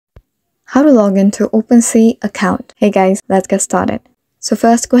How to log into OpenSea account. Hey guys, let's get started. So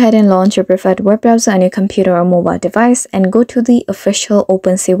first, go ahead and launch your preferred web browser on your computer or mobile device and go to the official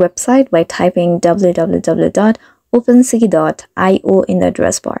OpenSea website by typing www.opensea.io in the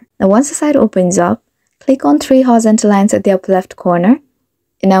address bar. Now once the site opens up, click on three horizontal lines at the upper left corner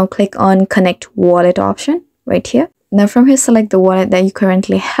and now click on Connect Wallet option right here. Now from here, select the wallet that you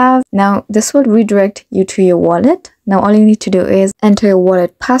currently have. Now this will redirect you to your wallet. Now all you need to do is enter your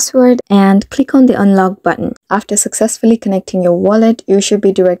wallet password and click on the unlock button. After successfully connecting your wallet, you should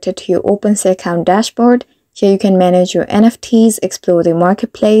be directed to your OpenSea account dashboard. Here you can manage your NFTs, explore the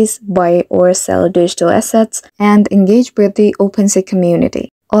marketplace, buy or sell digital assets, and engage with the OpenSea community.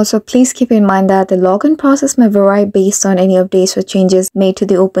 Also, please keep in mind that the login process may vary based on any updates or changes made to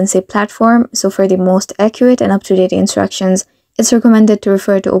the OpenSea platform. So for the most accurate and up-to-date instructions, it's recommended to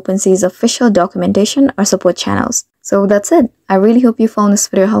refer to OpenSea's official documentation or support channels. So that's it. I really hope you found this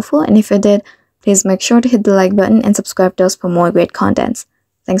video helpful, and if you did, please make sure to hit the like button and subscribe to us for more great contents.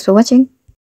 Thanks for watching.